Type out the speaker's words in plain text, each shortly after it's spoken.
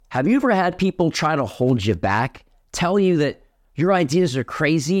Have you ever had people try to hold you back, tell you that your ideas are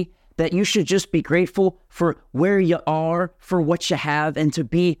crazy, that you should just be grateful for where you are, for what you have, and to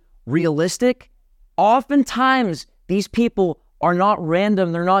be realistic? Oftentimes, these people are not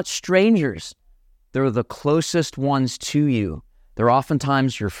random. They're not strangers. They're the closest ones to you. They're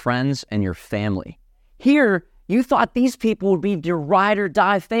oftentimes your friends and your family. Here, you thought these people would be your ride or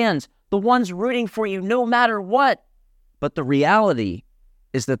die fans, the ones rooting for you no matter what. But the reality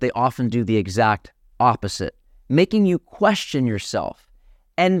is that they often do the exact opposite, making you question yourself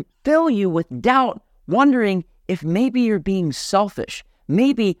and fill you with doubt, wondering if maybe you're being selfish.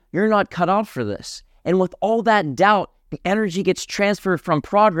 Maybe you're not cut out for this. And with all that doubt, the energy gets transferred from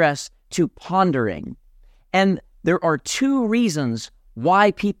progress to pondering. And there are two reasons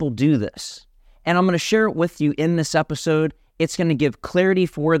why people do this. And I'm going to share it with you in this episode. It's going to give clarity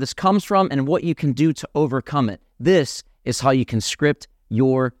for where this comes from and what you can do to overcome it. This is how you can script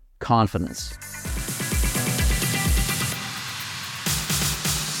your confidence.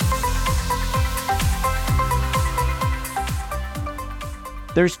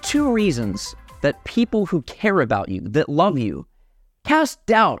 There's two reasons that people who care about you, that love you, cast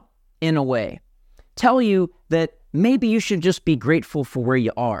doubt in a way. Tell you that maybe you should just be grateful for where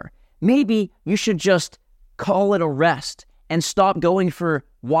you are. Maybe you should just call it a rest and stop going for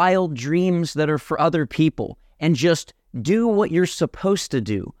wild dreams that are for other people and just do what you're supposed to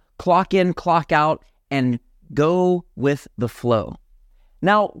do. Clock in, clock out, and go with the flow.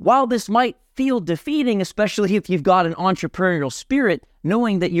 Now, while this might feel defeating, especially if you've got an entrepreneurial spirit,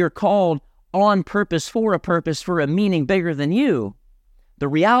 knowing that you're called on purpose, for a meaning bigger than you, the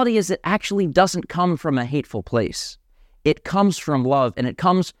reality is it actually doesn't come from a hateful place. It comes from love, and it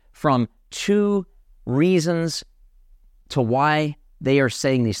comes from two reasons to why they are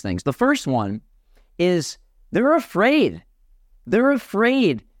saying these things. The first one is they're afraid. They're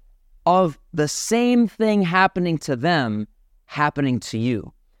afraid of the same thing happening to them happening to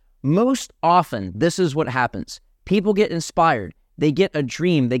you. Most often, this is what happens. People get inspired. They get a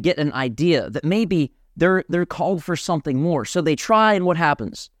dream. They get an idea that maybe they're called for something more. So they try, and what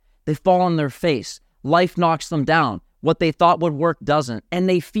happens? They fall on their face. Life knocks them down. What they thought would work doesn't. And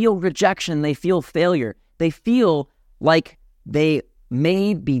they feel rejection. They feel failure. They feel like they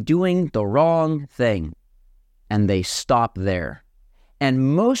may be doing the wrong thing. And they stop there.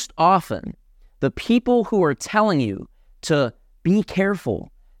 And most often, the people who are telling you to be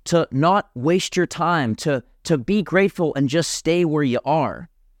careful, to not waste your time, to be grateful and just stay where you are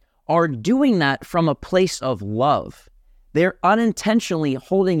doing that from a place of love. They're unintentionally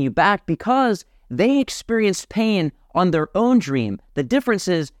holding you back because they experienced pain on their own dream. The difference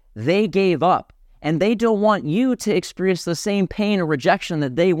is they gave up, and they don't want you to experience the same pain or rejection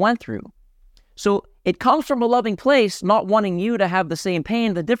that they went through. So it comes from a loving place, not wanting you to have the same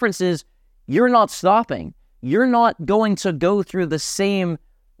pain. The difference is you're not stopping. You're not going to go through the same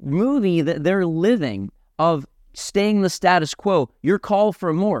movie that they're living of staying the status quo. You're called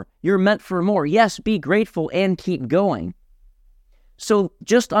for more. You're meant for more. Yes, be grateful and keep going. So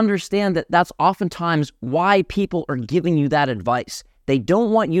just understand that that's oftentimes why people are giving you that advice. They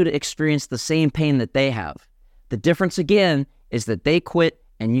don't want you to experience the same pain that they have. The difference, again, is that they quit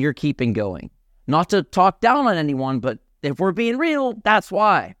and you're keeping going. Not to talk down on anyone, but if we're being real, that's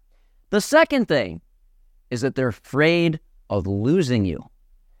why. The second thing is that they're afraid of losing you.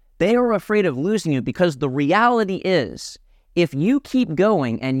 They are afraid of losing you because the reality is, if you keep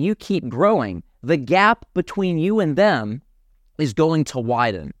going and you keep growing, the gap between you and them is going to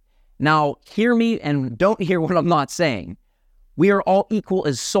widen. Now, hear me and don't hear what I'm not saying. We are all equal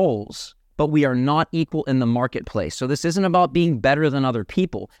as souls, but we are not equal in the marketplace. So this isn't about being better than other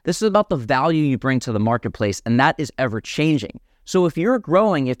people. This is about the value you bring to the marketplace, and that is ever changing. So if you're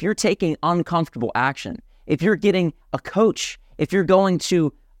growing, if you're taking uncomfortable action, if you're getting a coach, if you're going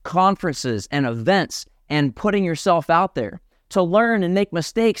to conferences and events and putting yourself out there to learn and make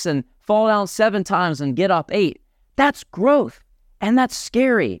mistakes and fall down 7 times and get up 8, that's growth, and that's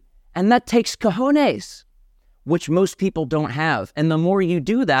scary, and that takes cojones, which most people don't have. And the more you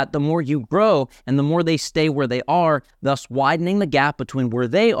do that, the more you grow, and the more they stay where they are, thus widening the gap between where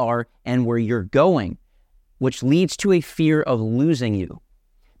they are and where you're going, which leads to a fear of losing you,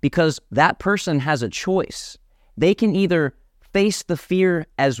 because that person has a choice. They can either face the fear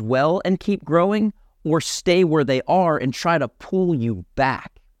as well and keep growing, or stay where they are and try to pull you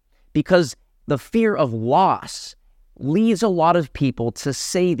back, because the fear of loss leads a lot of people to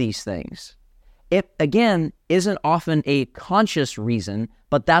say these things. It, again, isn't often a conscious reason,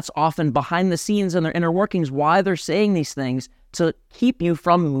 but that's often behind the scenes in their inner workings why they're saying these things, to keep you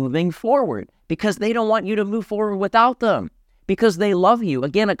from moving forward, because they don't want you to move forward without them. because they love you.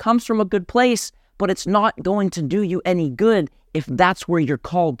 Again, it comes from a good place, but it's not going to do you any good if that's where you're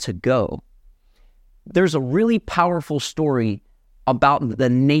called to go. There's a really powerful story about the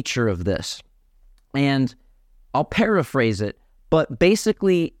nature of this, and I'll paraphrase it, but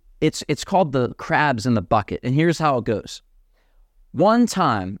basically it's called the crabs in the bucket, and here's how it goes. One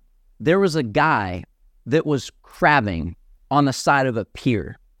time, there was a guy that was crabbing on the side of a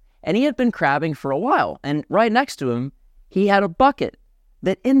pier, and he had been crabbing for a while, and right next to him, he had a bucket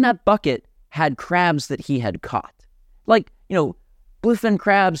that in that bucket had crabs that he had caught. Like, bluefin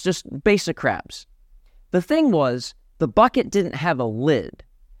crabs, just basic crabs. The thing was, the bucket didn't have a lid,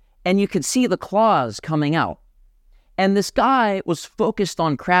 and you could see the claws coming out. And this guy was focused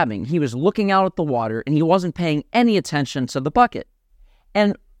on crabbing. He was looking out at the water, and he wasn't paying any attention to the bucket.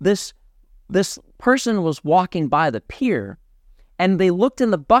 And this person was walking by the pier, and they looked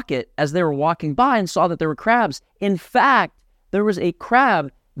in the bucket as they were walking by and saw that there were crabs. In fact, there was a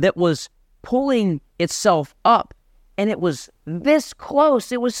crab that was pulling itself up, and it was this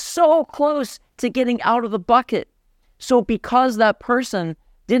close. It was so close to getting out of the bucket. So because that person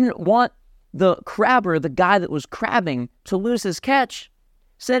didn't want the crabber, the guy that was crabbing, to lose his catch,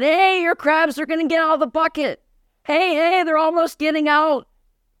 said, "Hey, your crabs are going to get out of the bucket. Hey, they're almost getting out."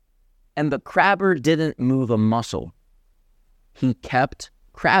 And the crabber didn't move a muscle. He kept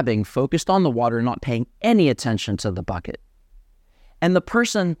crabbing, focused on the water, not paying any attention to the bucket. And the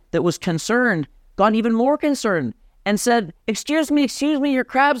person that was concerned got even more concerned and said, excuse me, your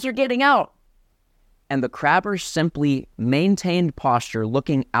crabs are getting out." And the crabber simply maintained posture,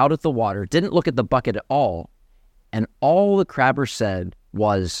 looking out at the water, didn't look at the bucket at all. And all the crabber said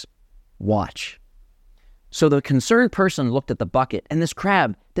was, "Watch." So the concerned person looked at the bucket, and this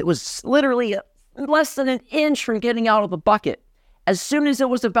crab that was literally less than an inch from getting out of the bucket, as soon as it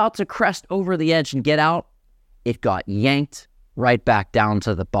was about to crest over the edge and get out, it got yanked right back down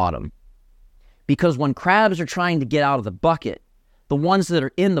to the bottom. Because when crabs are trying to get out of the bucket, the ones that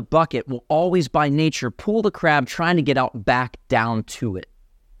are in the bucket will always by nature pull the crab trying to get out back down to it.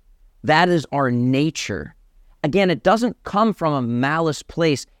 That is our nature. Again, it doesn't come from a malice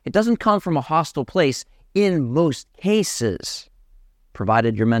place. It doesn't come from a hostile place in most cases,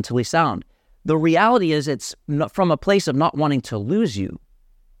 provided you're mentally sound. The reality is it's not from a place of not wanting to lose you.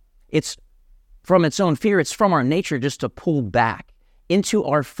 It's from its own fear. It's from our nature just to pull back into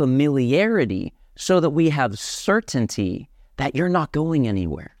our familiarity so that we have certainty that you're not going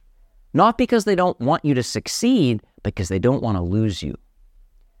anywhere. Not because they don't want you to succeed, because they don't want to lose you.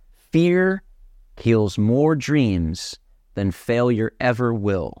 Fear kills more dreams than failure ever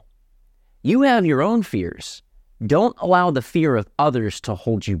will. You have your own fears. Don't allow the fear of others to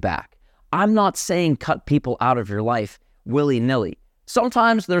hold you back. I'm not saying cut people out of your life willy-nilly.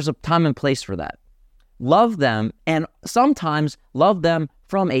 Sometimes there's a time and place for that. Love them, and sometimes love them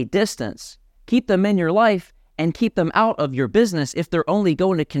from a distance. Keep them in your life and keep them out of your business if they're only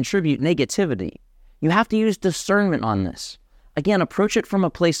going to contribute negativity. You have to use discernment on this. Again, approach it from a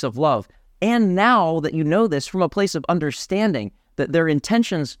place of love. And now that you know this, from a place of understanding that their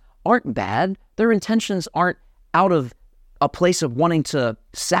intentions aren't bad, their intentions aren't out of a place of wanting to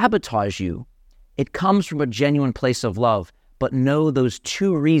sabotage you. It comes from a genuine place of love. But know those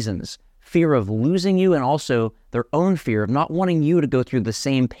two reasons, fear of losing you and also their own fear of not wanting you to go through the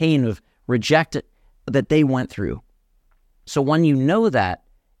same pain of rejection that they went through. So when you know that,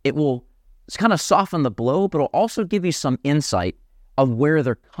 it will kind of soften the blow, but it'll also give you some insight of where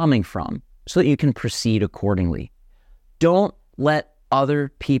they're coming from so that you can proceed accordingly. Don't let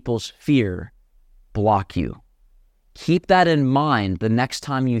other people's fear block you. Keep that in mind the next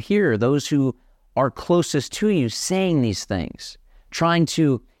time you hear those who are closest to you saying these things, trying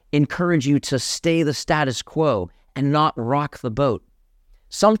to encourage you to stay the status quo and not rock the boat.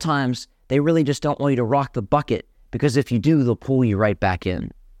 Sometimes they really just don't want you to rock the bucket, because if you do, they'll pull you right back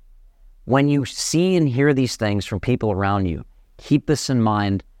in. When you see and hear these things from people around you, keep this in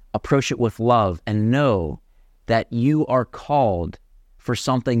mind, approach it with love, and know that you are called for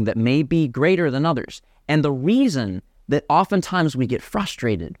something that may be greater than others. And the reason that oftentimes we get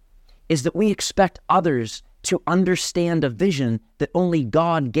frustrated is that we expect others to understand a vision that only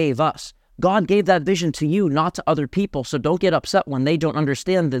God gave us. God gave that vision to you, not to other people, so don't get upset when they don't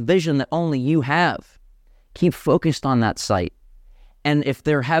understand the vision that only you have. Keep focused on that sight. And if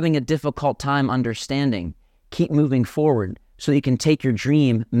they're having a difficult time understanding, keep moving forward so you can take your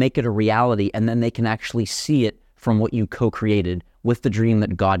dream, make it a reality, and then they can actually see it from what you co-created with the dream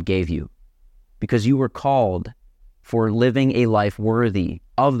that God gave you. Because you were called for living a life worthy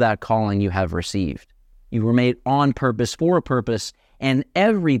of that calling you have received. You were made on purpose, for a purpose, and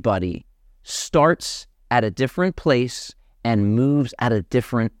everybody starts at a different place and moves at a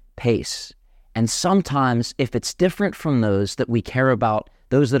different pace. And sometimes, if it's different from those that we care about,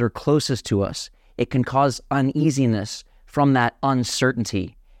 those that are closest to us, it can cause uneasiness from that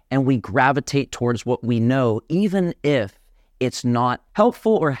uncertainty. And we gravitate towards what we know, even if it's not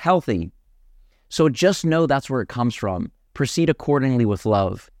helpful or healthy. So just know that's where it comes from. Proceed accordingly with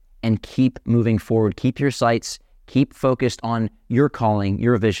love and keep moving forward. Keep your sights, keep focused on your calling,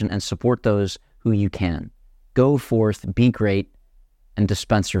 your vision, and support those who you can. Go forth, be great, and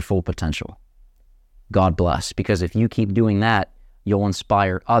dispense your full potential. God bless, because if you keep doing that, you'll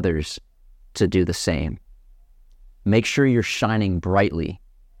inspire others to do the same. Make sure you're shining brightly,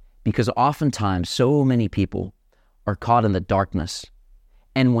 because oftentimes so many people are caught in the darkness.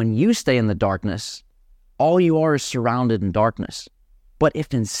 And when you stay in the darkness, all you are is surrounded in darkness. But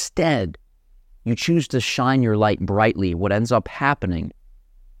if instead you choose to shine your light brightly, what ends up happening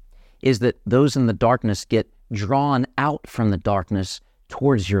is that those in the darkness get drawn out from the darkness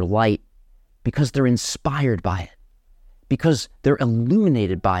towards your light because they're inspired by it, because they're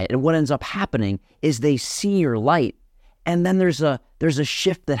illuminated by it. And what ends up happening is they see your light, and then there's a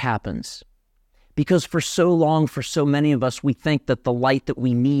shift that happens. Because for so long, for so many of us, we think that the light that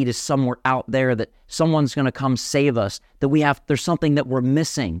we need is somewhere out there, that someone's going to come save us, that there's something that we're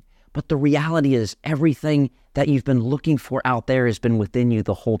missing. But the reality is everything that you've been looking for out there has been within you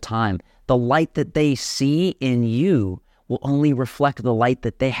the whole time. The light that they see in you will only reflect the light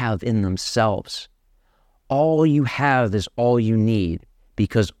that they have in themselves. All you have is all you need,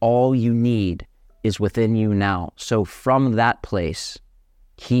 because all you need is within you now. So from that place,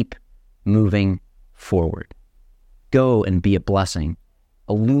 keep moving forward. Go and be a blessing.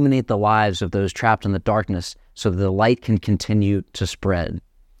 Illuminate the lives of those trapped in the darkness so that the light can continue to spread.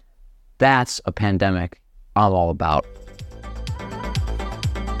 That's a pandemic I'm all about.